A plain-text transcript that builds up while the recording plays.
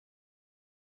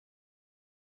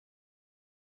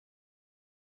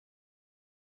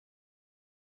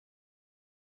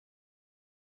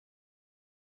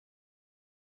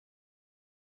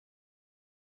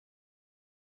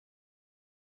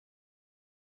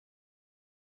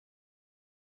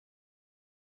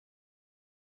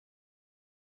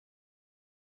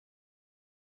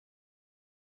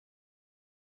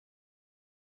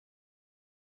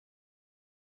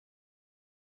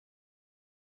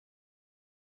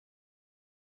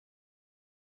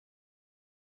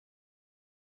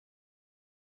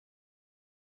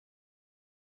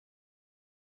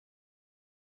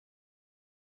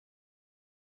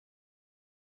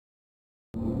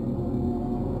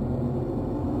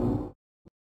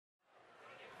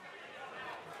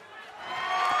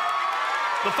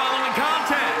The following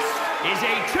contest is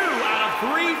a 2 out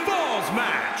of 3 falls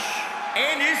match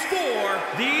and is for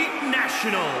the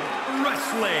National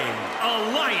Wrestling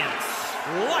Alliance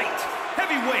Light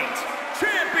Heavyweight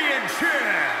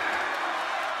Championship.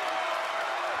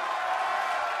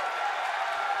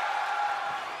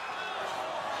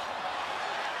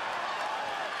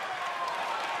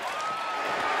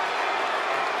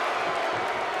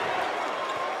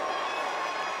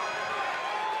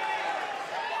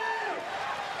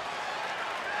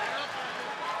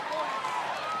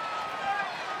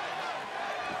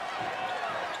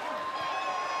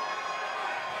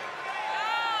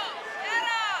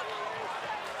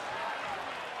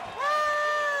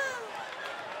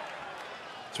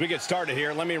 As we get started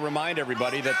here, let me remind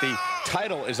everybody that the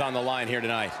title is on the line here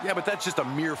tonight. Yeah, but that's just a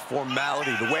mere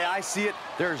formality. The way I see it,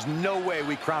 there's no way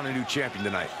we crown a new champion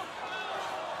tonight.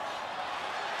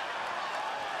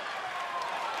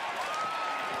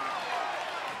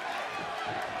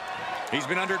 He's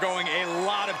been undergoing a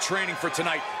lot of training for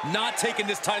tonight, not taking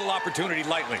this title opportunity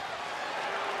lightly.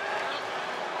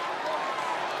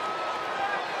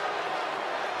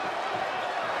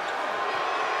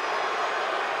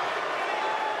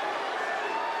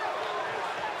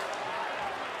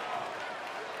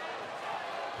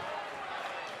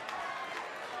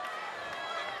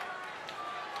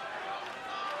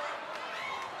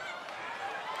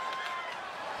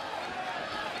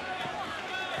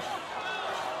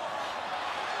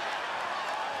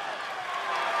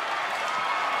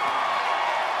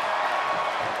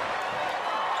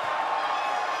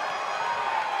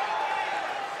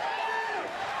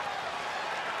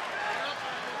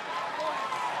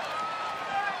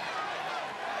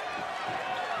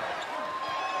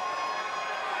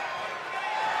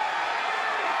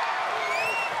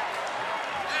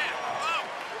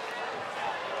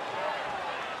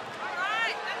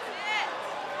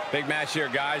 Big match here,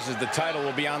 guys, as the title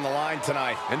will be on the line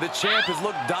tonight. And the champ has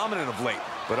looked dominant of late.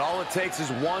 But all it takes is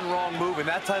one wrong move, and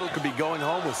that title could be going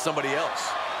home with somebody else.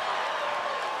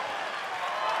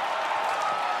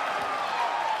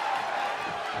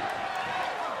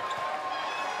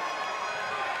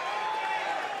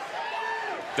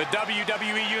 The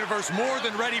WWE Universe more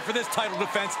than ready for this title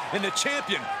defense, and the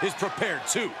champion is prepared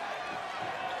too.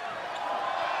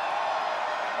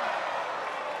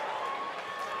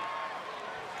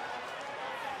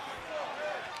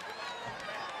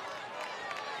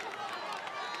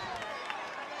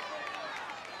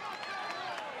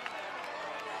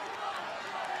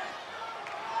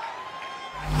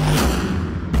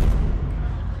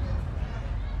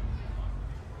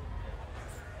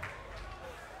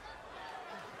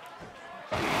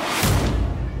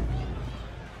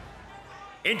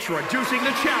 Introducing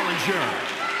the challenger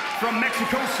from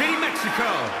Mexico City, Mexico,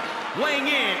 weighing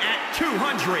in at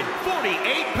 248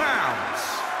 pounds,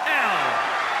 El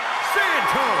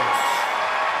Santos.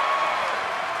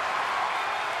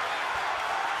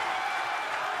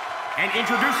 And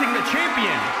introducing the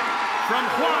champion from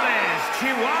Juarez,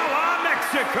 Chihuahua,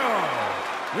 Mexico,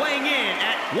 weighing in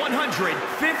at 158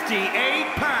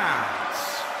 pounds.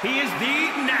 He is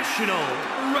the National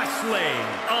Wrestling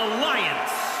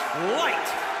Alliance Light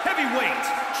Heavyweight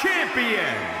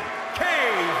Champion,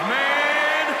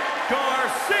 Caveman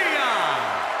Garcia.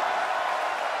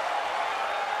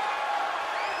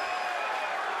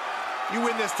 You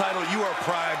win this title, you are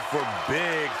primed for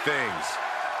big things.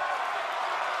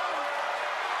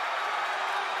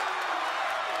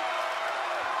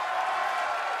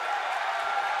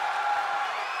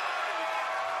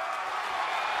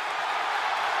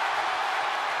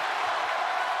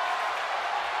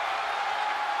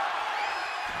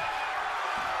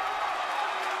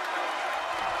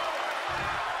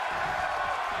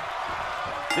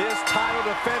 This title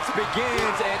defense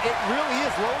begins, and it really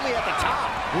is lonely at the top,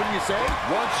 wouldn't you say?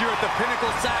 Once you're at the pinnacle,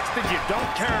 Saxton, you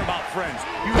don't care about friends.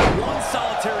 You have one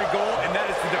solitary goal, and that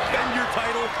is to defend your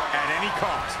title at any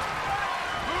cost.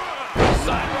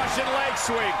 Side Russian leg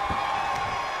sweep.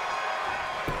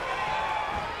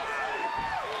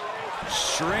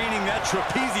 Straining that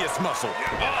trapezius muscle.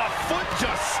 Oh, foot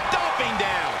just stomping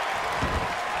down.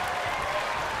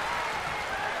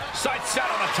 Sight set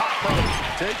on the top rope.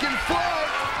 Taking flight.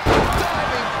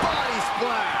 Diving body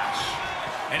splash.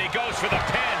 And he goes for the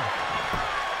pin.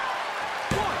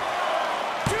 1,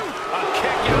 2. A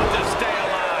kick out to stay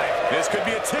alive. This could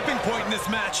be a tipping point in this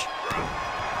match.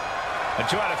 A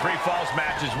 2 out of 3 falls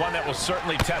match is one that will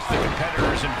certainly test the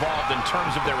competitors involved in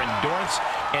terms of their endurance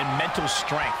and mental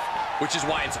strength. Which is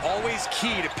why it's always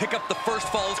key to pick up the first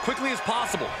fall as quickly as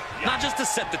possible. Not just to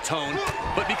set the tone,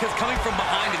 but because coming from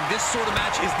behind in this sort of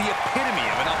match is the epitome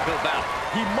of an uphill battle.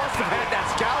 He must have had that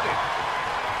scouted.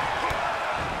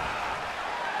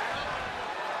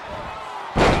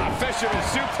 fisherman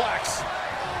suplex.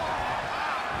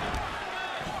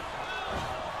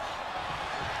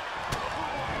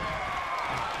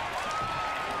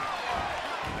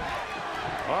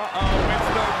 Uh-oh, it's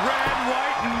the red,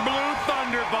 white, and blue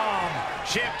Thunder Bomb.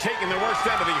 Champ taking the worst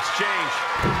end of the exchange.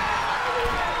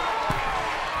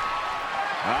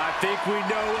 I think we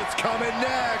know what's coming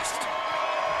next.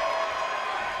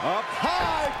 Up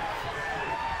high.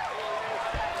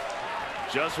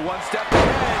 Just one step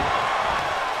ahead.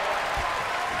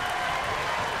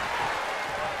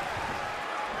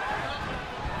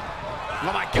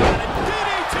 Oh my God, a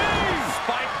DDT!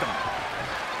 Spiked them.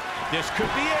 This could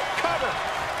be it. Cover.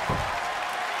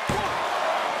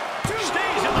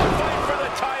 Stays in the fight for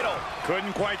the title.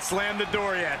 Couldn't quite slam the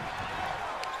door yet.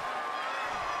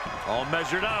 All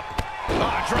measured up.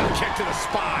 Oh, drop kick to the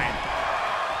spine.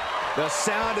 The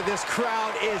sound of this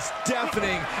crowd is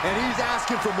deafening, and he's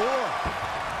asking for more.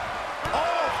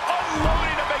 Oh,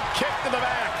 unloading a big kick to the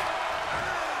back.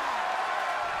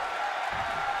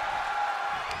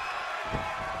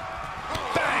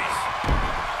 Bang!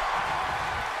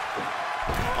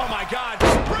 Oh my God,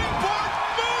 springboard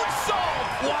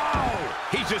moonsault! Wow!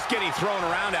 He's just getting thrown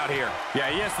around out here. Yeah,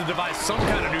 he has to devise some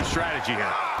kind of new strategy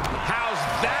here. How's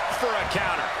that for a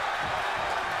counter?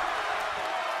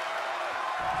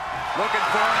 Looking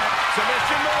for it.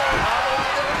 Submission move.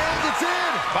 There it is, it's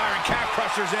in. Byron calf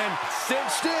crusher's in.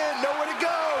 Cinched in, nowhere to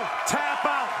go. Tap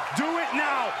out. Do it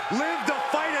now. Live to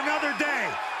fight another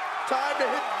day. Time to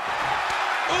hit.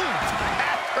 Ooh,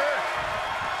 that hurt.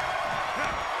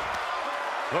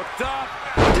 Hooked up.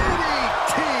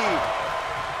 DDT.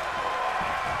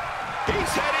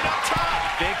 He's heading up top.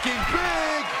 Thinking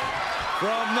big.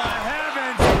 From the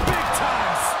heavens, big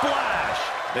time splash.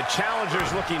 The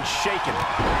challenger's looking shaken.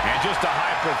 And just a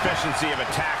high proficiency of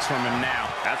attacks from him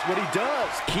now. That's what he does.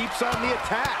 Keeps on the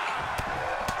attack.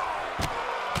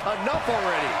 Enough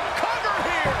already. Cover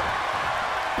here.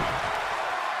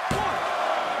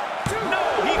 No,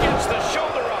 he gets the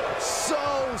shoulder up.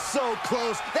 So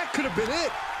close. That could have been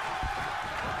it.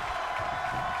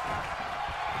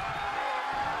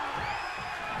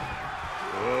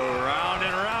 Oh, round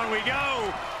and around we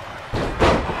go.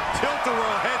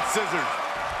 Tilt-a-whirl head scissors.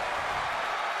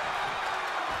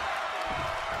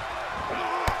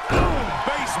 Boom,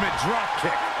 basement drop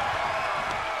kick.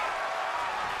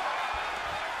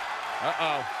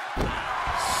 Uh-oh.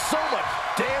 So much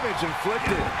damage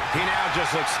inflicted. He now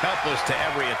just looks helpless to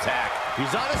every attack.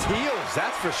 He's on his heels,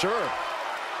 that's for sure.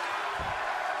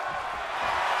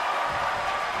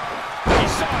 He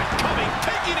saw it coming,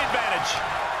 taking advantage.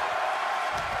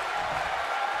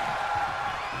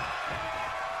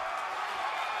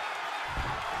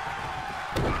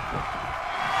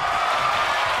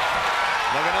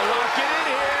 Looking to lock it in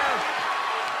here.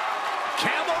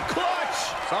 Camel clutch.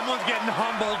 Someone's getting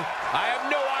humbled. I have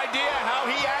no idea how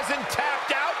he hasn't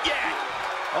tapped out yet.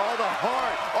 All the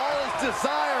heart, all his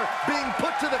desire being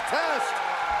put to the test.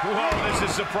 Whoa,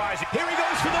 this is surprising. Here he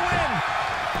goes for the win.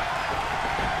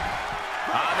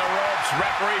 On the ropes,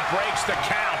 referee breaks the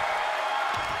count.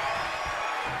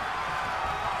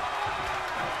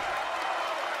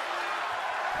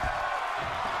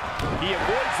 He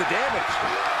avoids the damage.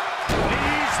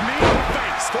 Knees, knee, and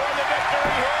face. For the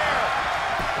victory here.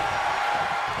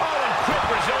 Oh, and quick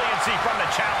resiliency from the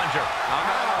challenger. I'm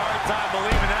having a hard time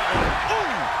believing that one.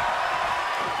 Ooh!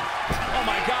 Oh,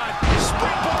 my God.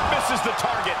 Springboard misses the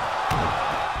target.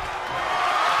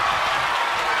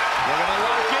 We're going to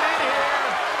lock it in here.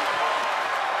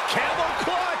 Camel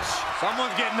clutch.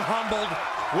 Someone's getting humbled.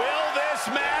 Will this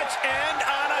match end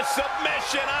on a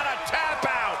submission, on a tap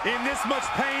out? In this much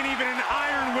pain, even an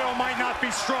iron will might not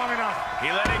be strong enough. He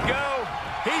let it go.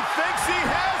 He thinks he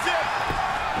has it.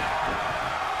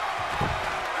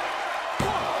 1,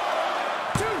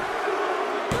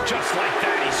 2. Just like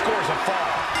that, he scores a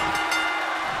fall.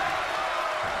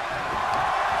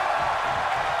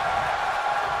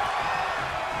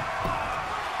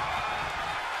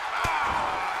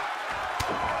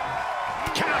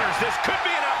 Counters. This could be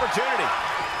an opportunity.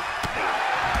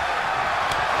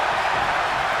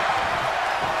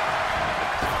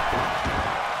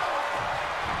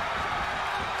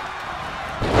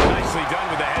 Nicely done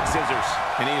with the head scissors.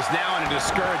 And he is now in a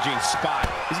discouraging spot.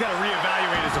 He's got to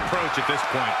reevaluate his approach at this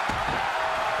point.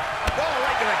 Oh,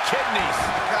 right to the kidneys.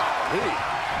 Golly.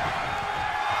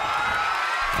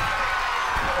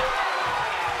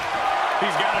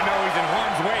 He's got to know he's in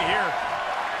harm's way here.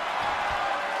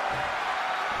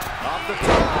 Off the top.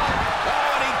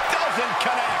 Oh, and he doesn't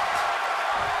connect.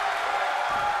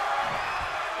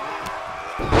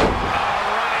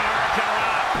 Running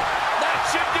Hurricane. That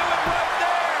should do it right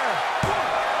there.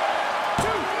 1,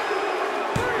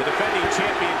 2. The defense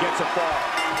gets a fall.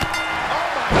 Oh,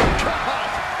 my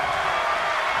God!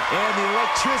 And the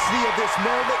electricity of this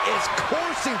moment is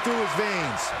coursing through his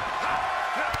veins.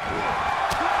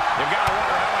 You've got to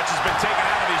wonder how much has been taken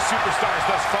out of these superstars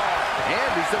thus far.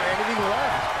 And is there anything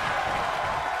left?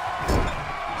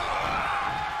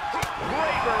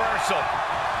 Great reversal.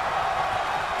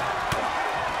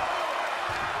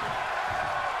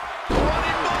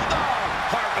 Running bulldog.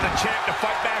 Hard for the champ to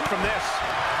fight back from this.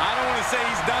 I don't want to say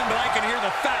he's done, but I can hear the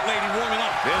fat lady warming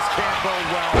up. This can't bode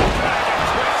well. Back and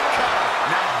twist cover.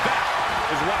 Now that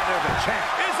is why they're the champ.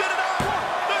 Is it enough?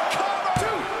 The cover.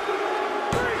 2,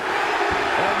 3.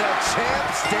 And the champ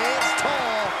stands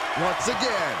tall once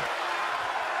again.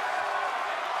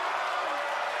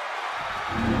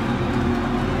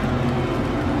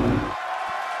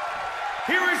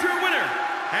 Here is your winner,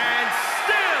 and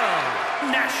still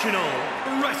National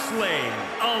Wrestling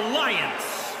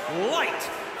Alliance Light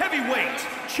Heavyweight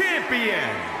Champion,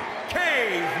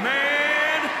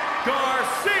 Caveman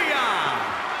Garcia.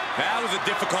 That was a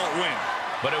difficult win.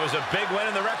 But it was a big win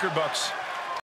in the record books.